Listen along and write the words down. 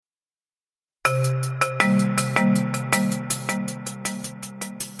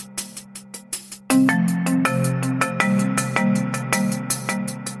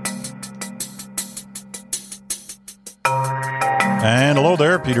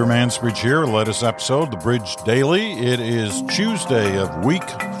Peter Mansbridge here, latest episode, The Bridge Daily. It is Tuesday of week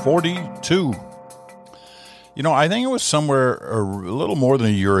 42. You know, I think it was somewhere a little more than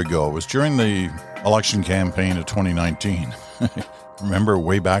a year ago. It was during the election campaign of 2019. Remember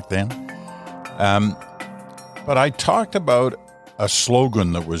way back then? But I talked about a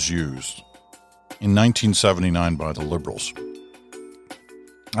slogan that was used in 1979 by the Liberals.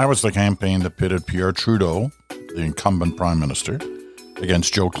 That was the campaign that pitted Pierre Trudeau, the incumbent prime minister,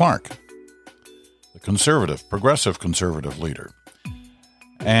 against Joe Clark, the progressive conservative leader.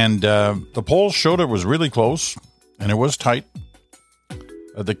 And the polls showed it was really close, and it was tight.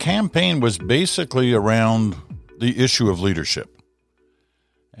 The campaign was basically around the issue of leadership.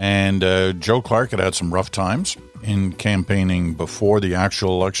 And Joe Clark had some rough times in campaigning before the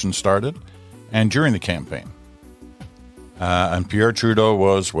actual election started and during the campaign. And Pierre Trudeau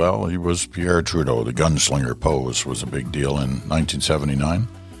he was Pierre Trudeau. The gunslinger pose was a big deal in 1979.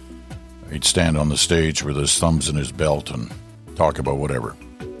 He'd stand on the stage with his thumbs in his belt and talk about whatever.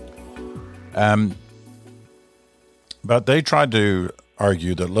 But they tried to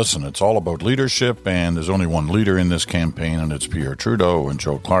argue that, listen, it's all about leadership, and there's only one leader in this campaign, and it's Pierre Trudeau, and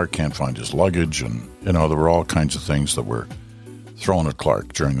Joe Clark can't find his luggage, and, there were all kinds of things that were thrown at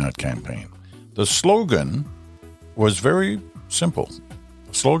Clark during that campaign. The slogan was very simple.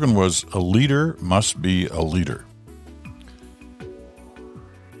 The slogan was, a leader must be a leader.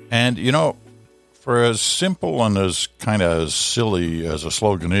 And, for as simple and as kind of as silly as a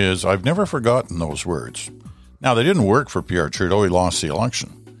slogan is, I've never forgotten those words. Now, they didn't work for Pierre Trudeau. He lost the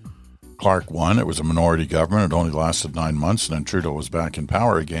election. Clark won. It was a minority government. It only lasted 9 months, and then Trudeau was back in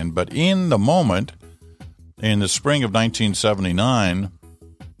power again. But in the moment, in the spring of 1979,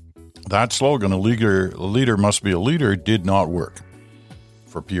 that slogan, a leader must be a leader, did not work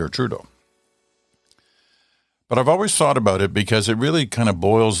for Pierre Trudeau. But I've always thought about it because it really kind of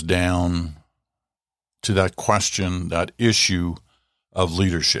boils down to that question, that issue of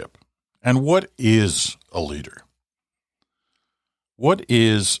leadership. And what is a leader? What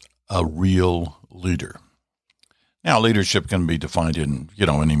is a real leader? Now, leadership can be defined in,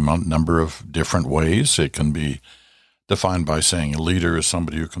 any number of different ways. It can be defined by saying a leader is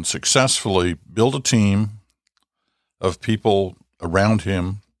somebody who can successfully build a team of people around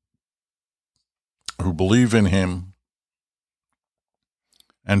him who believe in him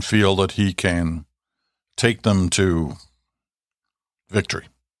and feel that he can take them to victory.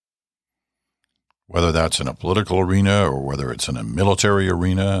 Whether that's in a political arena or whether it's in a military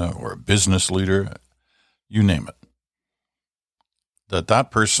arena or a business leader, you name it. That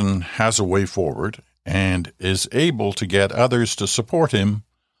person has a way forward and is able to get others to support him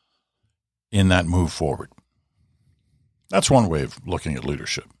in that move forward. That's one way of looking at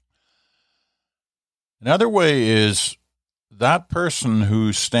leadership. Another way is that person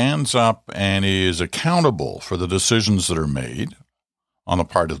who stands up and is accountable for the decisions that are made on the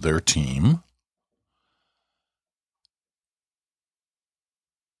part of their team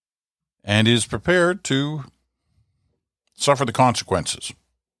and is prepared to suffer the consequences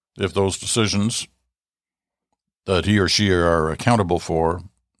if those decisions that he or she are accountable for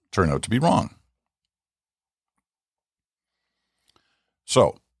turn out to be wrong.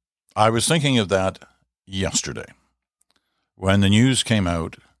 So, I was thinking of that yesterday when the news came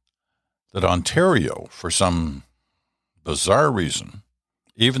out that Ontario, for some bizarre reason,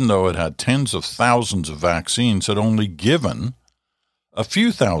 even though it had tens of thousands of vaccines, had only given a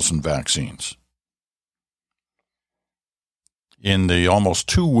few thousand vaccines in the almost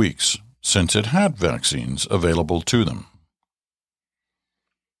 2 weeks since it had vaccines available to them.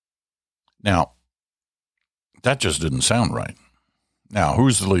 Now, that just didn't sound right. Now,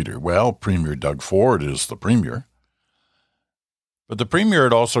 who's the leader? Well, Premier Doug Ford is the premier. But the premier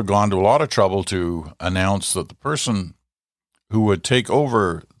had also gone to a lot of trouble to announce that the person who would take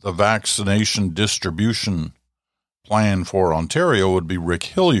over the vaccination distribution plan for Ontario would be Rick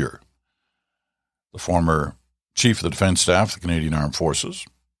Hillier, the former Chief of the Defence Staff of the Canadian Armed Forces,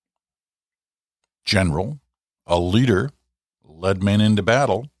 general, a leader, led men into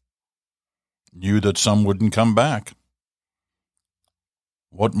battle, knew that some wouldn't come back.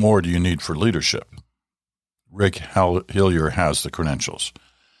 What more do you need for leadership? Rick Hillier has the credentials.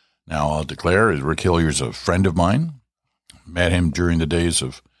 Now, I'll declare Rick Hillier's a friend of mine. Met him during the days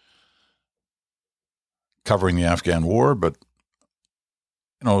of covering the Afghan war, but,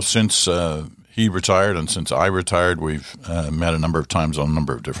 since he retired and since I retired, we've met a number of times on a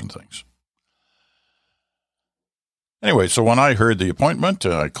number of different things. Anyway, so when I heard the appointment,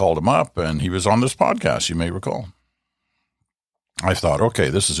 I called him up, and he was on this podcast, you may recall. I thought, okay,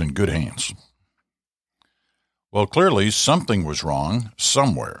 this is in good hands. Well, clearly something was wrong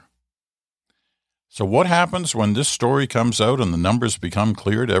somewhere. So what happens when this story comes out and the numbers become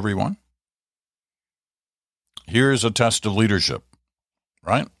clear to everyone? Here's a test of leadership,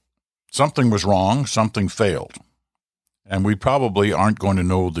 right? Something was wrong, something failed. And we probably aren't going to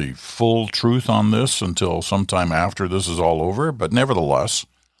know the full truth on this until sometime after this is all over. But nevertheless,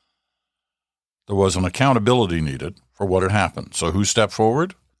 there was an accountability needed for what had happened. So who stepped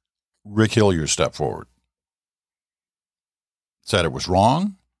forward? Rick Hillier stepped forward. Said it was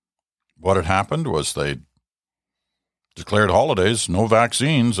wrong. What had happened was they declared holidays, no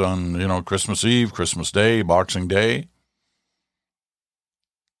vaccines on, Christmas Eve, Christmas Day, Boxing Day.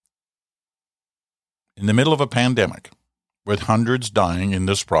 In the middle of a pandemic, with hundreds dying in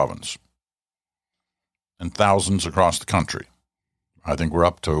this province and thousands across the country. I think we're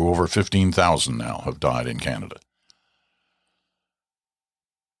up to over 15,000 now have died in Canada.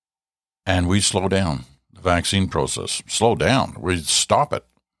 And we slow down the vaccine process. Slow down. We stop it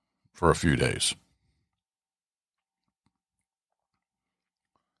for a few days.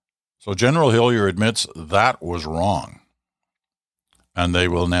 So General Hillier admits that was wrong. And they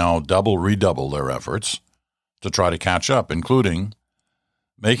will now redouble their efforts to try to catch up, including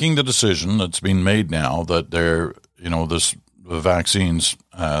making the decision that's been made now that the vaccines,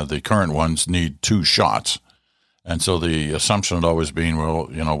 the current ones, need 2 shots. And so the assumption had always been,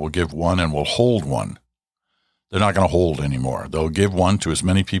 we'll give one and we'll hold one. They're not going to hold anymore. They'll give one to as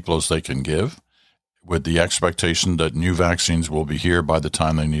many people as they can give, with the expectation that new vaccines will be here by the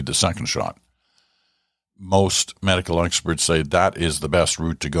time they need the second shot. Most medical experts say that is the best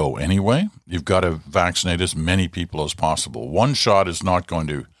route to go anyway. You've got to vaccinate as many people as possible. One shot is not going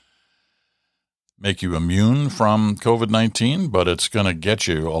to make you immune from COVID-19, but it's going to get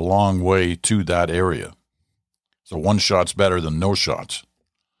you a long way to that area. So one shot's better than no shots.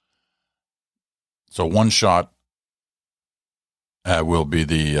 So one shot will be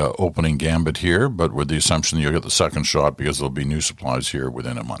the opening gambit here, but with the assumption you'll get the second shot because there'll be new supplies here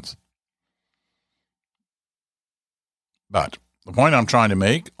within a month. But the point I'm trying to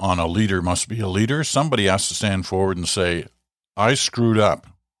make on a leader must be a leader, somebody has to stand forward and say, I screwed up.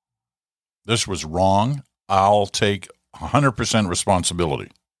 This was wrong. I'll take 100%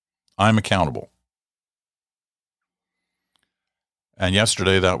 responsibility. I'm accountable. And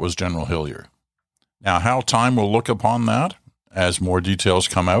yesterday that was General Hillier. Now, how time will look upon that as more details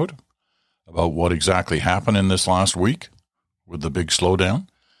come out about what exactly happened in this last week with the big slowdown,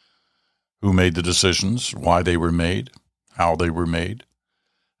 who made the decisions, why they were made, how they were made,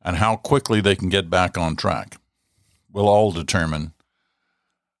 and how quickly they can get back on track, will all determine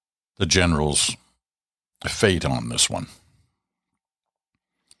the general's fate on this one.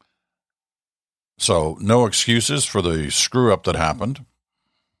 So no excuses for the screw up that happened.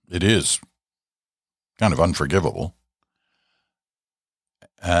 It is kind of unforgivable.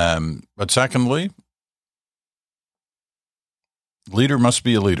 But secondly, leader must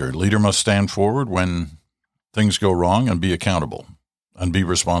be a leader. Leader must stand forward when things go wrong and be accountable and be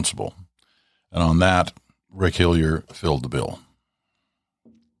responsible. And on that, Rick Hillier filled the bill.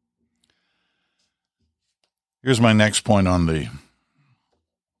 Here's my next point on the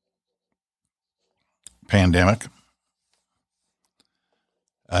pandemic.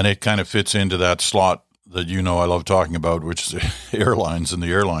 And it kind of fits into that slot that I love talking about, which is airlines and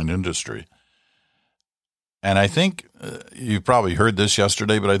the airline industry. And I think you probably heard this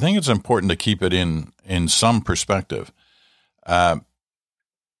yesterday, but I think it's important to keep it in some perspective. The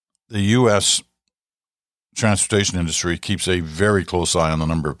U.S. transportation industry keeps a very close eye on the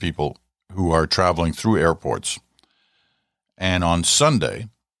number of people who are traveling through airports. And on Sunday,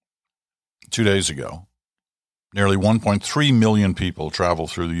 2 days ago, nearly 1.3 million people travel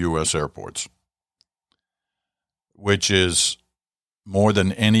through the U.S. airports, which is more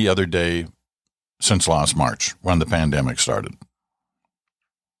than any other day since last March, when the pandemic started,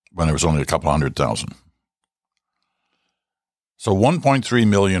 when there was only a couple 100,000. So 1.3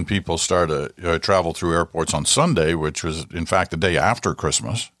 million people started travel through airports on Sunday, which was, in fact, the day after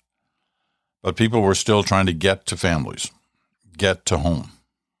Christmas. But people were still trying to get to families, get to home.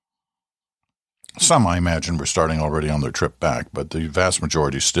 Some, I imagine, were starting already on their trip back, but the vast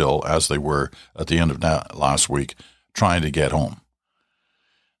majority still, as they were at the end of last week, trying to get home.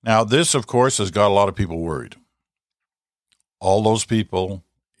 Now, this, of course, has got a lot of people worried. All those people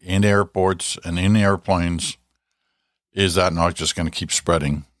in airports and in airplanes, is that not just going to keep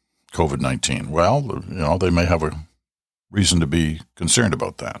spreading COVID-19? Well, they may have a reason to be concerned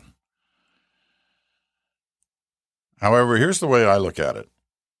about that. However, here's the way I look at it.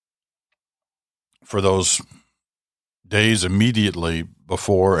 For those days immediately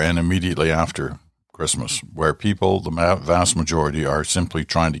before and immediately after Christmas, where people, the vast majority, are simply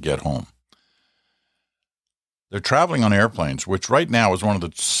trying to get home. They're traveling on airplanes, which right now is one of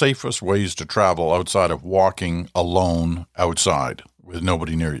the safest ways to travel outside of walking alone outside with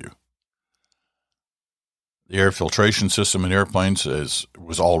nobody near you. The air filtration system in airplanes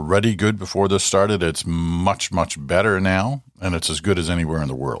was already good before this started. It's much, much better now, and it's as good as anywhere in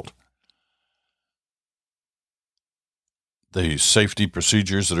the world. The safety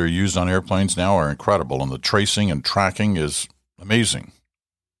procedures that are used on airplanes now are incredible, and the tracing and tracking is amazing.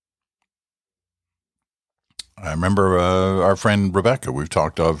 I remember our friend Rebecca. We've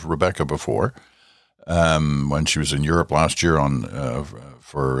talked of Rebecca before when she was in Europe last year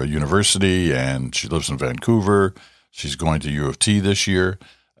for a university, and she lives in Vancouver. She's going to U of T this year.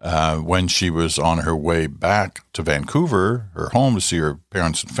 When she was on her way back to Vancouver, her home, to see her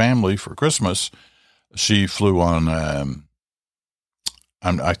parents and family for Christmas, she flew on,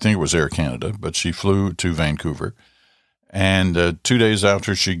 I think it was Air Canada, but she flew to Vancouver. And 2 days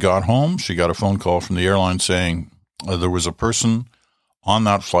after she got home, she got a phone call from the airline saying there was a person on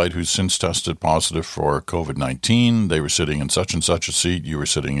that flight who's since tested positive for COVID-19. They were sitting in such and such a seat. You were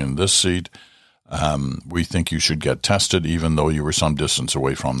sitting in this seat. We think you should get tested even though you were some distance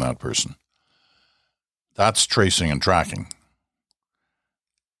away from that person. That's tracing and tracking.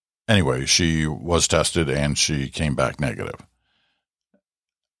 Anyway, she was tested and she came back negative.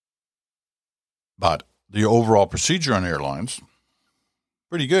 But the overall procedure on airlines,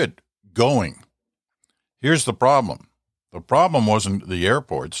 pretty good. Going. Here's the problem. The problem wasn't the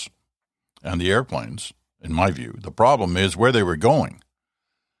airports and the airplanes, in my view. The problem is where they were going,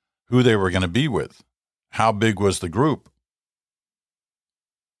 who they were going to be with, how big was the group.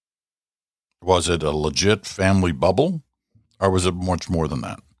 Was it a legit family bubble, or was it much more than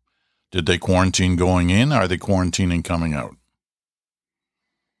that? Did they quarantine going in? Are they quarantining coming out?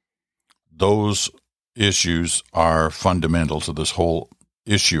 Those issues are fundamental to this whole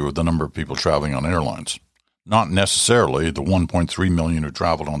issue of the number of people traveling on airlines. Not necessarily the 1.3 million who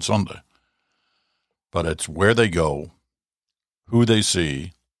traveled on Sunday, but it's where they go, who they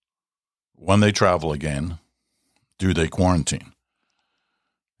see, when they travel again, do they quarantine?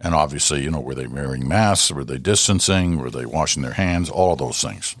 And obviously, were they wearing masks? Were they distancing? Were they washing their hands? All of those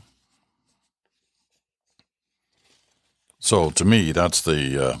things. So to me, that's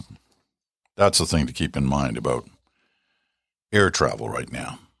the thing to keep in mind about air travel right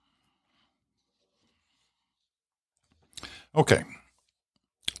now. Okay,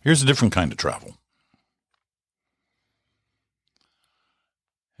 here's a different kind of travel.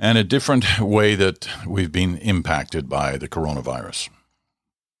 And a different way that we've been impacted by the coronavirus.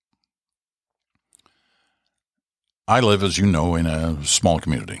 I live, as you know, in a small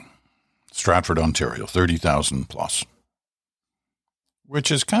community, Stratford, Ontario, 30,000 plus,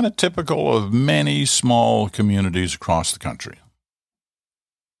 which is kind of typical of many small communities across the country.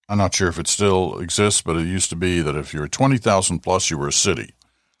 I'm not sure if it still exists, but it used to be that if you were 20,000 plus, you were a city.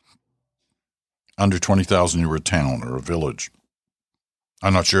 Under 20,000, you were a town or a village.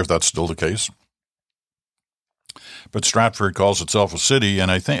 I'm not sure if that's still the case. But Stratford calls itself a city, and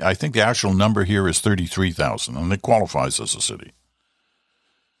I think the actual number here is 33,000, and it qualifies as a city.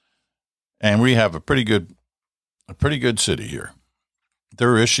 And we have a pretty good city here.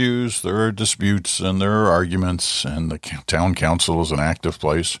 There are issues, there are disputes, and there are arguments, and the town council is an active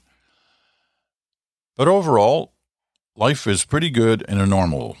place. But overall, life is pretty good in a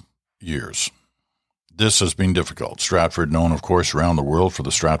normal years. This has been difficult. Stratford, known, of course, around the world for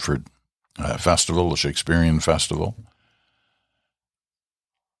the Stratford Festival, the Shakespearean Festival.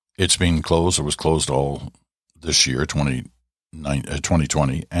 It's been closed. It was closed all this year,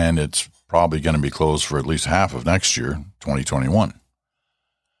 2020, and it's probably going to be closed for at least half of next year, 2021.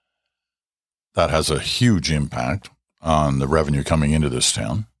 That has a huge impact on the revenue coming into this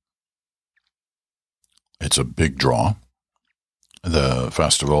town. It's a big draw, the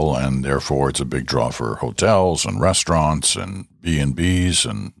festival, and therefore it's a big draw for hotels and restaurants and B&Bs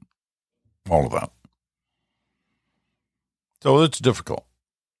and all of that. So it's difficult.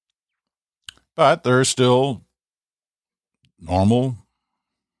 But there are still normal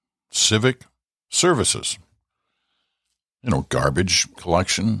civic services. Garbage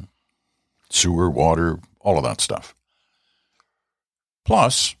collection, sewer, water, all of that stuff.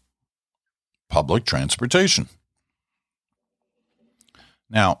 Plus, public transportation.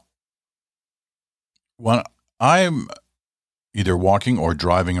 Now, when I'm either walking or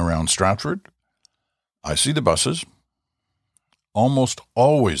driving around Stratford, I see the buses. Almost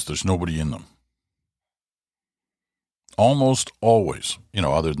always there's nobody in them. Almost always,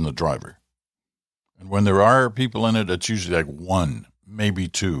 other than the driver. And when there are people in it, it's usually like one, maybe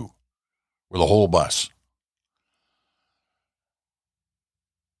two. with a whole bus.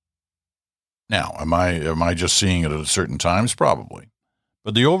 Now, am I just seeing it at certain times? Probably.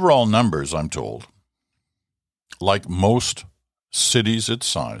 But the overall numbers, I'm told, like most cities its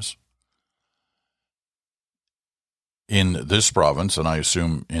size, in this province, and I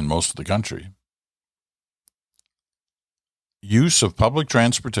assume in most of the country, use of public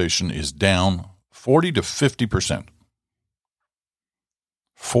transportation is down 40 to 50%.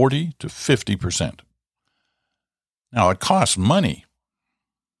 40 to 50%. Now, it costs money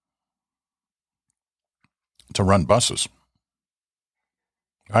to run buses.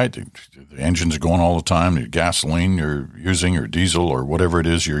 Right? The engines are going all the time. The gasoline you're using or diesel or whatever it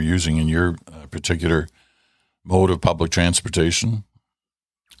is you're using in your particular mode of public transportation.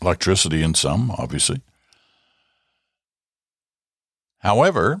 Electricity in some, obviously.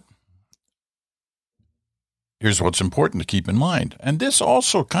 However, here's what's important to keep in mind. And this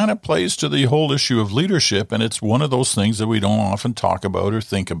also kind of plays to the whole issue of leadership. And it's one of those things that we don't often talk about or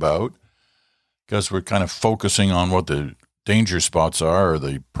think about because we're kind of focusing on what the danger spots are or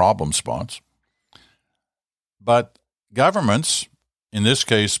the problem spots. But governments, in this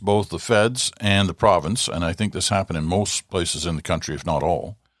case, both the feds and the province, and I think this happened in most places in the country, if not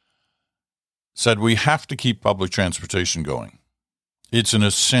all, said we have to keep public transportation going. It's an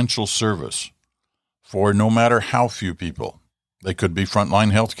essential service for no matter how few people. They could be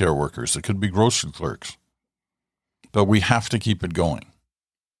frontline healthcare workers. They could be grocery clerks. But we have to keep it going.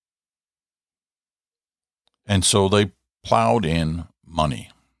 And so they plowed in money,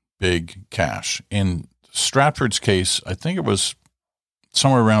 big cash. In Stratford's case, I think it was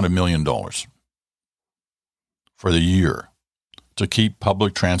somewhere around $1 million for the year to keep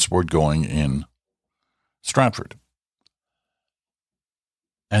public transport going in Stratford.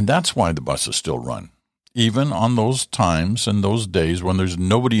 And that's why the buses still run, even on those times and those days when there's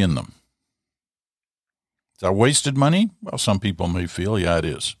nobody in them. Is that wasted money? Well, some people may feel, yeah, it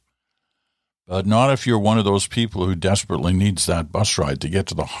is. But not if you're one of those people who desperately needs that bus ride to get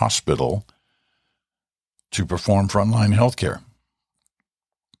to the hospital to perform frontline health care.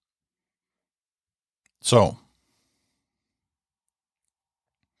 So,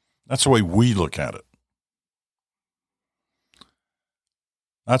 that's the way we look at it.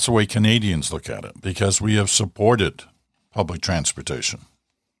 That's the way Canadians look at it, because we have supported public transportation.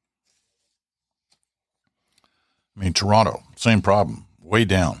 I mean, Toronto, same problem, way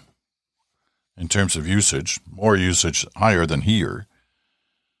down in terms of usage, more usage higher than here,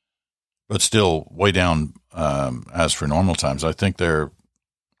 but still way down as for normal times. I think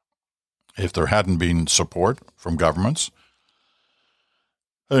if there hadn't been support from governments,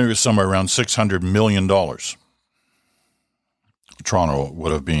 I think it was somewhere around $600 million. Toronto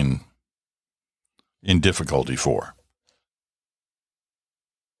would have been in difficulty for.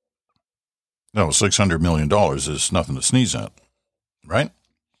 No, $600 million is nothing to sneeze at, right?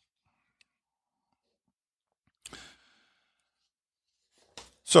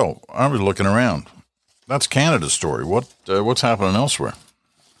 So I was looking around. That's Canada's story. What's happening elsewhere?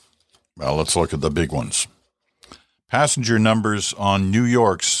 Well, let's look at the big ones. Passenger numbers on New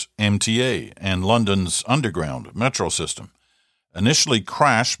York's MTA and London's Underground metro system initially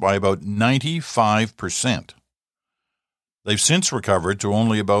crashed by about 95%. They've since recovered to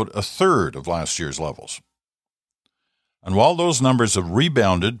only about a third of last year's levels. And while those numbers have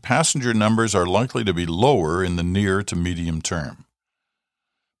rebounded, passenger numbers are likely to be lower in the near to medium term.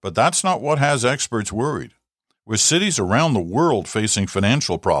 But that's not what has experts worried. With cities around the world facing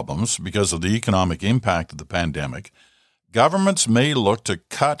financial problems because of the economic impact of the pandemic, governments may look to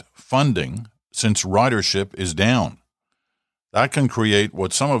cut funding since ridership is down. That can create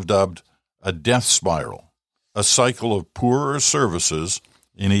what some have dubbed a death spiral, a cycle of poorer services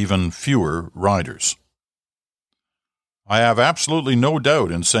and even fewer riders. I have absolutely no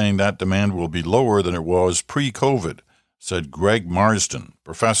doubt in saying that demand will be lower than it was pre-COVID, said Greg Marsden,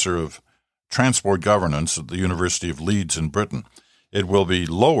 professor of transport governance at the University of Leeds in Britain. It will be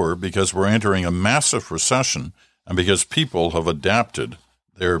lower because we're entering a massive recession and because people have adapted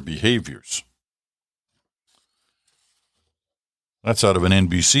their behaviors. That's out of an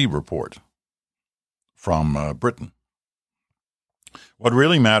NBC report from Britain. What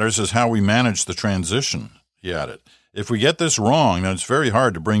really matters is how we manage the transition, he added. If we get this wrong, then it's very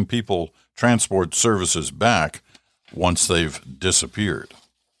hard to bring people transport services back once they've disappeared.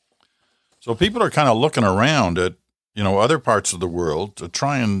 So people are kind of looking around at, other parts of the world to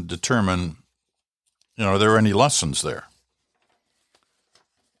try and determine, are there any lessons there?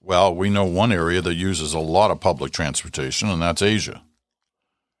 Well, we know one area that uses a lot of public transportation, and that's Asia.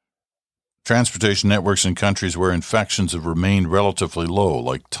 Transportation networks in countries where infections have remained relatively low,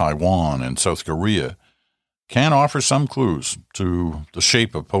 like Taiwan and South Korea, can offer some clues to the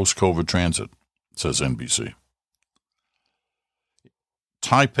shape of post-COVID transit, says NBC.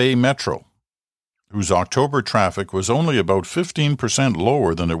 Taipei Metro, whose October traffic was only about 15%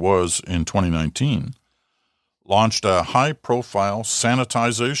 lower than it was in 2019, launched a high-profile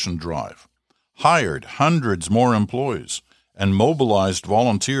sanitization drive, hired hundreds more employees, and mobilized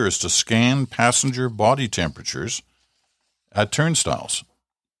volunteers to scan passenger body temperatures at turnstiles.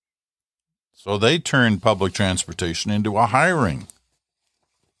 So they turned public transportation into a hiring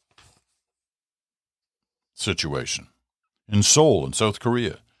situation. In Seoul, in South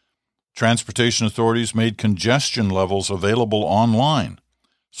Korea, transportation authorities made congestion levels available online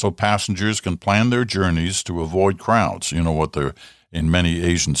so passengers can plan their journeys to avoid crowds. You know what in many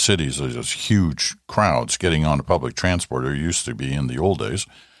Asian cities, there's just huge crowds getting onto public transport, or used to be in the old days,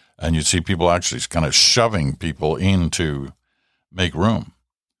 and you see people actually kind of shoving people in to make room.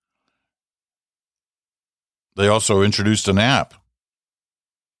 They also introduced an app.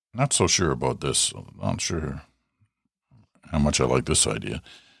 Not so sure about this. Not sure how much I like this idea.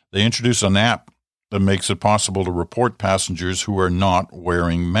 They introduced an app that makes it possible to report passengers who are not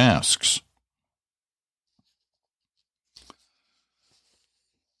wearing masks.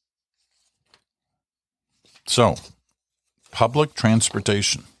 So, public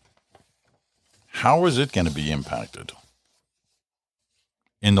transportation. How is it going to be impacted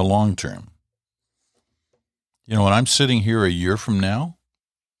in the long term? You know, when I'm sitting here a year from now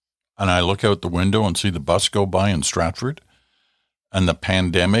and I look out the window and see the bus go by in Stratford, and the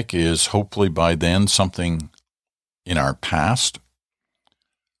pandemic is hopefully by then something in our past,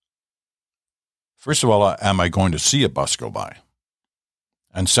 first of all, am I going to see a bus go by?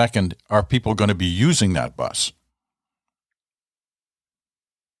 And second, are people going to be using that bus?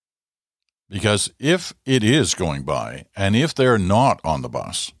 Because if it is going by, and if they're not on the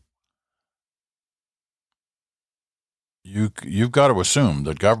bus, you've got to assume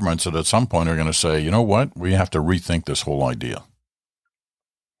that governments at some point are going to say, you know what, we have to rethink this whole idea.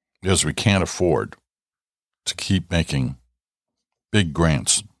 Because we can't afford to keep making big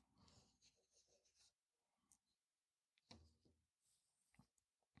grants.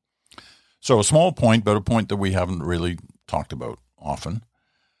 So a small point, but a point that we haven't really talked about often,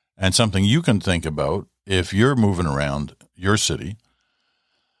 and something you can think about if you're moving around your city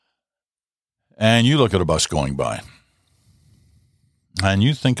and you look at a bus going by and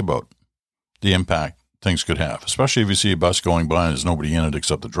you think about the impact things could have, especially if you see a bus going by and there's nobody in it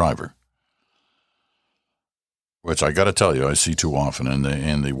except the driver, which I got to tell you, I see too often.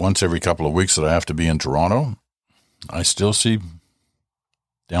 And the once every couple of weeks that I have to be in Toronto, I still see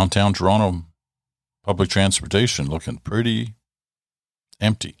downtown Toronto public transportation looking pretty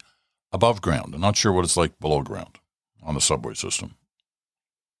empty above ground. I'm not sure what it's like below ground on the subway system.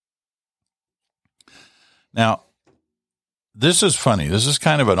 Now, this is funny. This is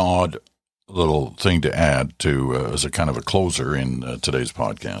kind of an odd little thing to add to as a kind of a closer in today's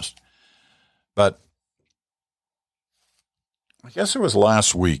podcast. But I guess it was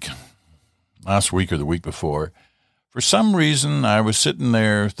last week or the week before. For some reason, I was sitting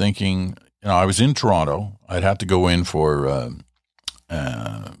there thinking, you know, I was in Toronto. I'd have to go in for, I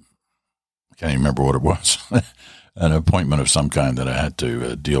can't even remember what it was, an appointment of some kind that I had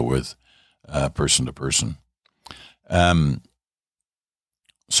to deal with person to person.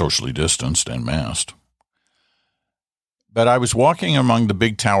 Socially distanced and masked. But I was walking among the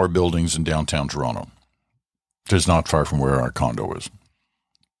big tower buildings in downtown Toronto, which is not far from where our condo is.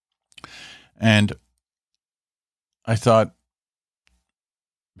 And I thought,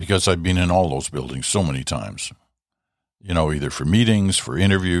 because I've been in all those buildings so many times, you know, either for meetings, for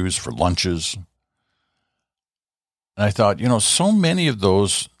interviews, for lunches. And I thought, you know, so many of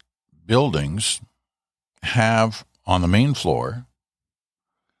those buildings have on the main floor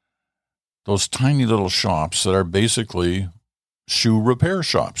those tiny little shops that are basically shoe repair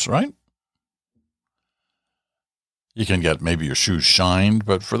shops, right? You can get maybe your shoes shined,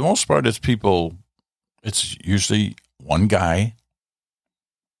 but for the most part, it's usually one guy,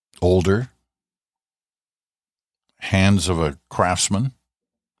 older, hands of a craftsman,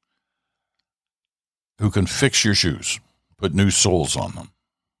 who can fix your shoes, put new soles on them,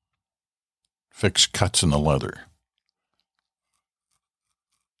 fix cuts in the leather.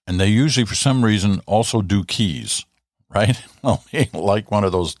 And they usually, for some reason, also do keys, right? Like one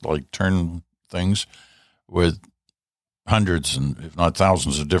of those like turn things with hundreds and if not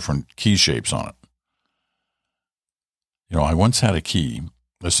thousands of different key shapes on it. You know, I once had a key.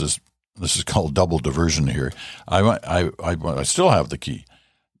 This is called double diversion here. I still have the key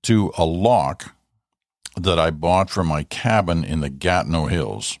to a lock that I bought for my cabin in the Gatineau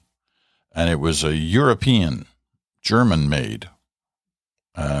Hills. And it was a European, German-made,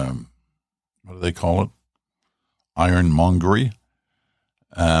 what do they call it? Ironmongery.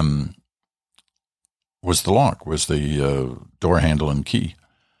 Was the lock, was the door handle and key.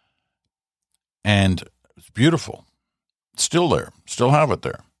 And it's beautiful. It's still there. Still have it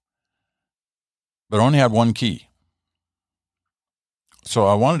there. But only had one key. So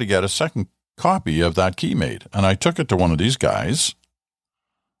I wanted to get a second copy of that key made. And I took it to one of these guys,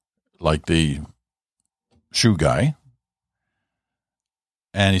 like the shoe guy.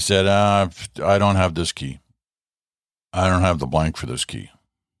 And he said, I don't have this key. I don't have the blank for this key.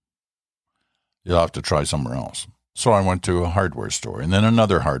 You'll have to try somewhere else. So I went to a hardware store, and then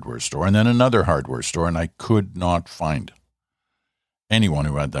another hardware store, and then another hardware store, and I could not find anyone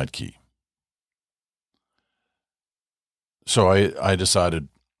who had that key. So I decided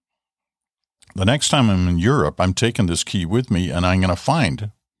the next time I'm in Europe, I'm taking this key with me, and I'm going to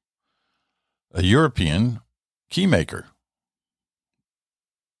find a European key maker,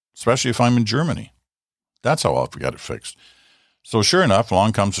 especially if I'm in Germany. That's how I'll get it fixed. So sure enough,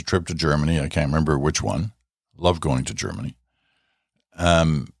 along comes a trip to Germany. I can't remember which one. Love going to Germany.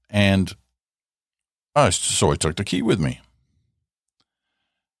 So I took the key with me.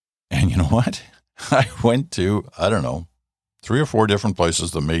 And you know what? I went to, 3 or 4 different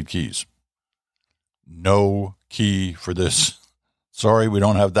places that made keys. No key for this. Sorry, we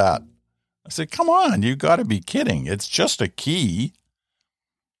don't have that. I said, come on, you got to be kidding. It's just a key.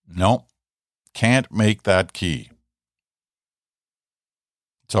 No, can't make that key.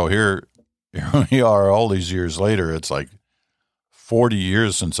 So here we are all these years later. It's like 40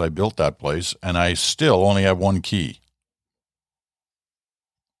 years since I built that place, and I still only have one key,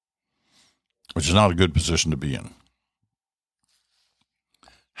 which is not a good position to be in.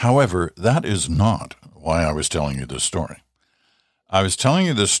 However, that is not why I was telling you this story. I was telling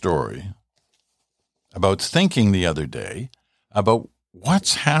you this story about thinking the other day about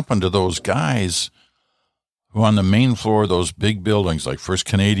what's happened to those guys who on the main floor of those big buildings, like First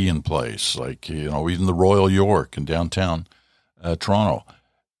Canadian Place, like, even the Royal York in downtown Toronto,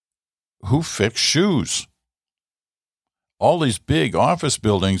 who fix shoes. All these big office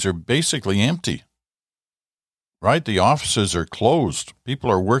buildings are basically empty, right? The offices are closed. People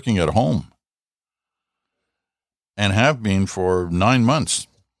are working at home and have been for 9 months,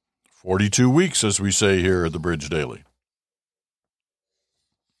 42 weeks, as we say here at the Bridge Daily.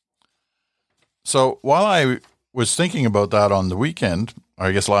 So while I was thinking about that on the weekend, or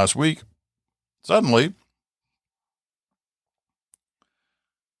I guess last week, suddenly,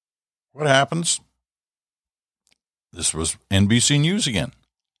 what happens? This was NBC News again.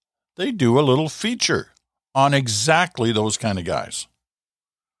 They do a little feature on exactly those kind of guys.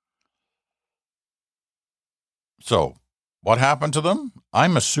 So what happened to them?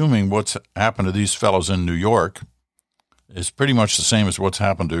 I'm assuming what's happened to these fellows in New York is pretty much the same as what's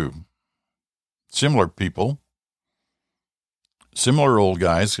happened to similar people, similar old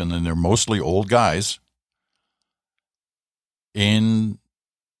guys, and then they're mostly old guys in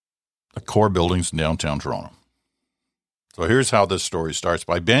the core buildings in downtown Toronto. So here's how this story starts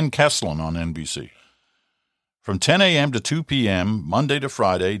by Ben Kesslin on NBC. From 10 a.m. to 2 p.m., Monday to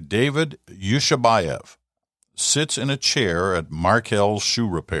Friday, David Yushabayev sits in a chair at Markel's Shoe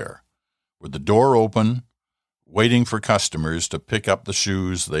Repair, with the door open, waiting for customers to pick up the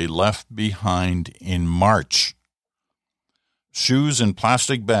shoes they left behind in March. Shoes in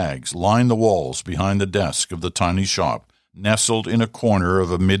plastic bags line the walls behind the desk of the tiny shop, nestled in a corner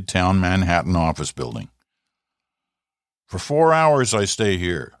of a midtown Manhattan office building. For 4 hours I stay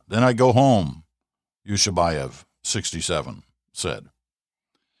here, then I go home, Yushabayev, 67, said.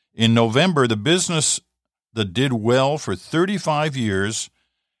 In November, the business that did well for 35 years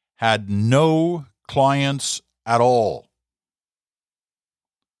had no clients at all.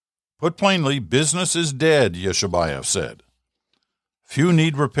 Put plainly, business is dead, Yushabayev said. Few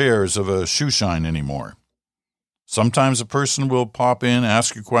need repairs of a shoe shine anymore. Sometimes a person will pop in,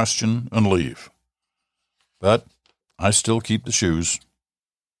 ask a question, and leave. But I still keep the shoes.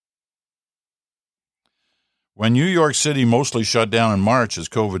 When New York City mostly shut down in March as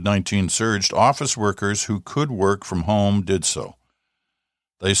COVID-19 surged, office workers who could work from home did so.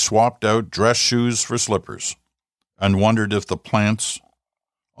 They swapped out dress shoes for slippers and wondered if the plants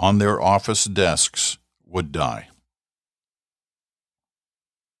on their office desks would die.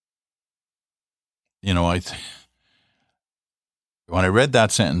 When I read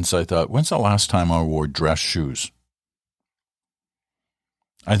that sentence, I thought, when's the last time I wore dress shoes?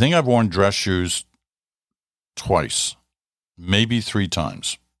 I think I've worn dress shoes twice, maybe 3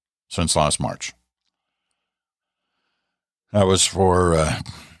 times. since last March. That was for, I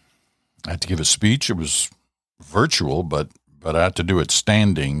had to give a speech. It was virtual, but I had to do it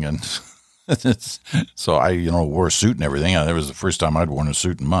standing. And so I, wore a suit and everything. It was the first time I'd worn a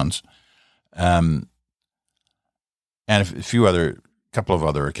suit in months. And a couple of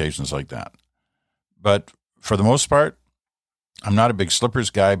other occasions like that. But for the most part, I'm not a big slippers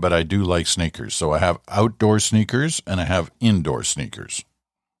guy, but I do like sneakers. So I have outdoor sneakers and I have indoor sneakers.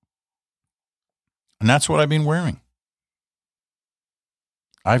 And that's what I've been wearing.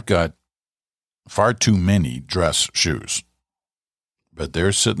 I've got far too many dress shoes, but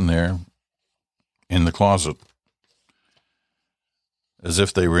they're sitting there in the closet as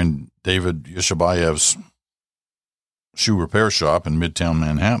if they were in David Yushabayev's shoe repair shop in Midtown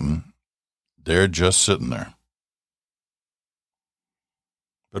Manhattan. They're just sitting there.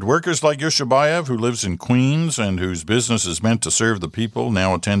 But workers like Yushabayev, who lives in Queens and whose business is meant to serve the people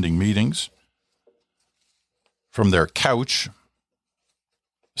now attending meetings from their couch,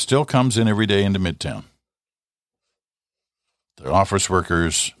 still comes in every day into Midtown. The office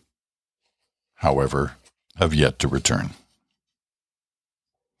workers, however, have yet to return.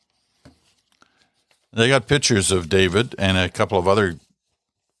 They got pictures of David and a couple of other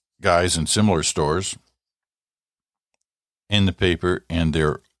guys in similar stores in the paper, and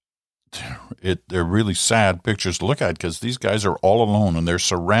they're really sad pictures to look at because these guys are all alone and they're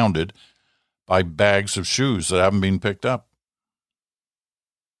surrounded by bags of shoes that haven't been picked up.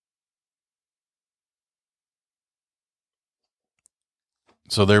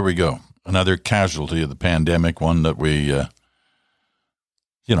 So there we go. Another casualty of the pandemic, one that we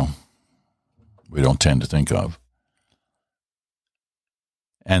don't tend to think of.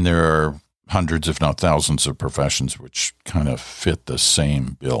 And there are hundreds, if not thousands, of professions which kind of fit the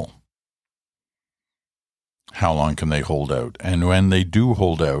same bill. How long can they hold out? And when they do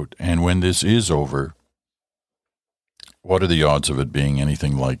hold out, and when this is over, what are the odds of it being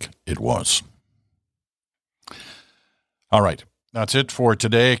anything like it was? All right. That's it for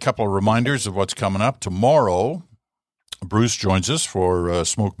today. A couple of reminders of what's coming up. Tomorrow, Bruce joins us for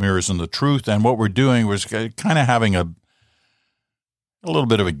Smoke, Mirrors, and the Truth. And what we're doing was kind of having a little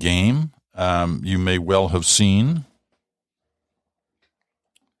bit of a game. You may well have seen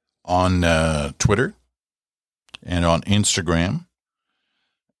on Twitter and on Instagram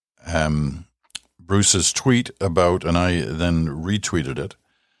Bruce's tweet about, and I then retweeted it,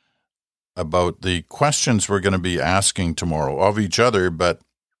 about the questions we're going to be asking tomorrow of each other, but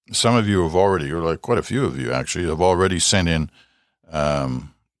some of you have already, or like quite a few of you actually, have already sent in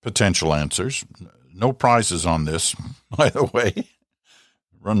potential answers. No prizes on this, by the way.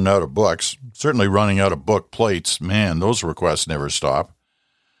 Running out of books. Certainly running out of book plates. Man, those requests never stop.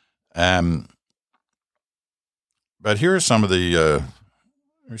 But here are some of the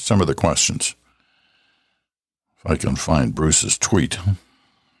questions. If I can find Bruce's tweet.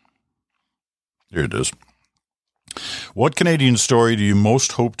 Here it is. What Canadian story do you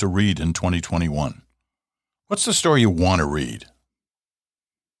most hope to read in 2021? What's the story you want to read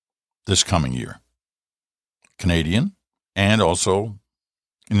this coming year? Canadian and also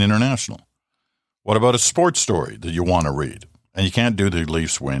an international. What about a sports story that you want to read? And you can't do the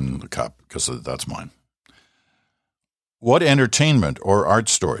Leafs win the cup because that's mine. What entertainment or art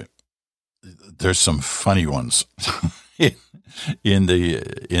story? There's some funny ones in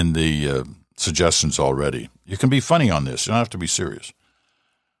the suggestions already. You can be funny on this. You don't have to be serious.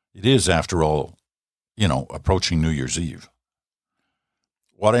 It is, after all, approaching New Year's Eve.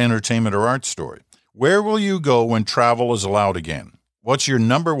 What entertainment or art story? Where will you go when travel is allowed again? What's your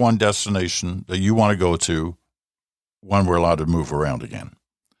number one destination that you want to go to when we're allowed to move around again?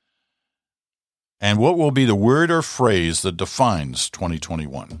 And what will be the word or phrase that defines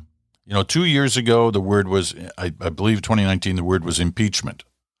 2021? 2 years ago, the word was, I believe 2019, the word was impeachment.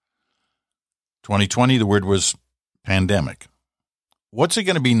 2020, the word was pandemic. What's it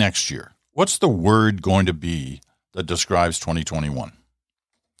going to be next year? What's the word going to be that describes 2021?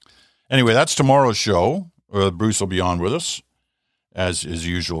 Anyway, that's tomorrow's show. Bruce will be on with us, as is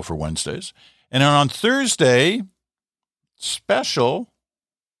usual for Wednesdays. And then on Thursday, special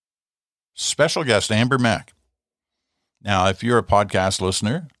guest, Amber Mack. Now, if you're a podcast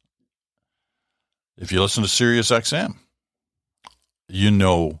listener, if you listen to Sirius XM, you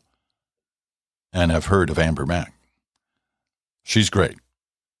know and have heard of Amber Mack. She's great.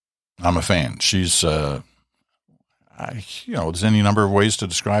 I'm a fan. She's, there's any number of ways to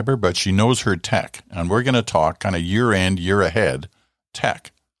describe her, but she knows her tech. And we're going to talk kind of year-end, year-ahead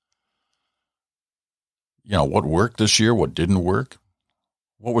tech. What worked this year, what didn't work,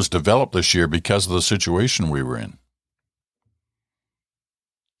 what was developed this year because of the situation we were in.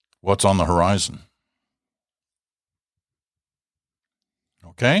 what's on the horizon.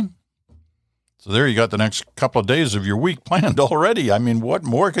 Okay? So there you got the next couple of days of your week planned already. I mean, what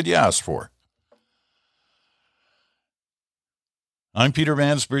more could you ask for? I'm Peter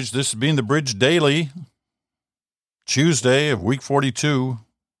Mansbridge. This has been The Bridge Daily, Tuesday of week 42.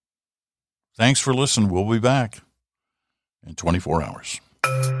 Thanks for listening. We'll be back in 24 hours.